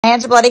My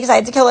hands are bloody because I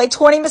had to kill like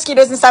 20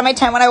 mosquitoes inside my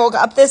tent when I woke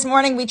up this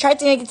morning. We tried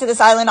to make it to this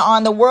island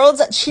on the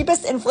world's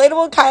cheapest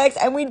inflatable kayaks,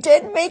 and we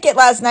did make it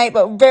last night,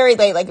 but very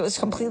late. Like, it was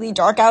completely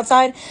dark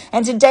outside.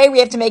 And today we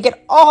have to make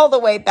it all the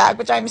way back,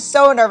 which I'm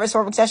so nervous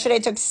for because yesterday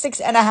it took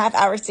 6.5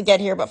 hours to get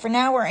here. But for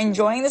now, we're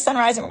enjoying the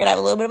sunrise, and we're going to have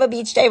a little bit of a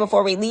beach day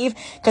before we leave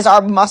because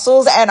our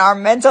muscles and our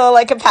mental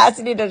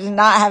capacity does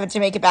not have it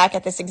to make it back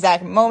at this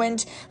exact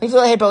moment. We've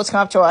literally had boats come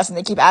up to us and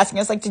they keep asking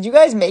us, did you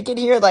guys make it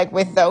here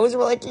with those?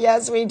 We're like,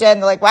 yes, we did. And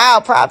they're like, wow,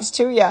 props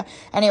to you.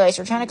 Anyways,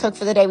 we're trying to cook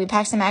for the day. We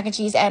packed some mac and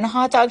cheese and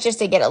hot dogs just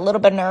to get a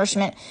little bit of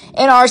nourishment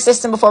in our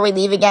system before we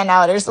leave again.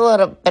 Now, there's a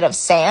little bit of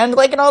sand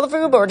in all the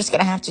food, but we're just going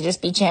to have to just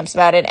be champs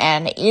about it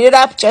and eat it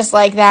up just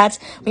like that.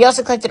 We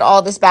also collected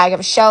all this bag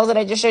of shells that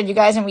I just showed you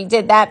guys, and we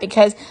did that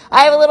because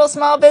I have a little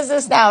small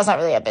business now. It's not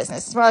really a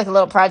business. It's more like a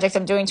little project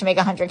I'm doing to make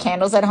 100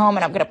 candles at home,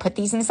 and I'm going to put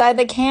these inside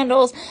the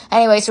candles.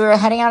 Anyway, so we're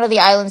heading out of the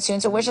island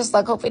soon, so wish us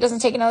luck. Hopefully it doesn't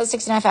take another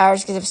 6.5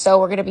 hours, because if so,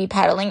 we're going to be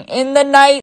paddling in the night.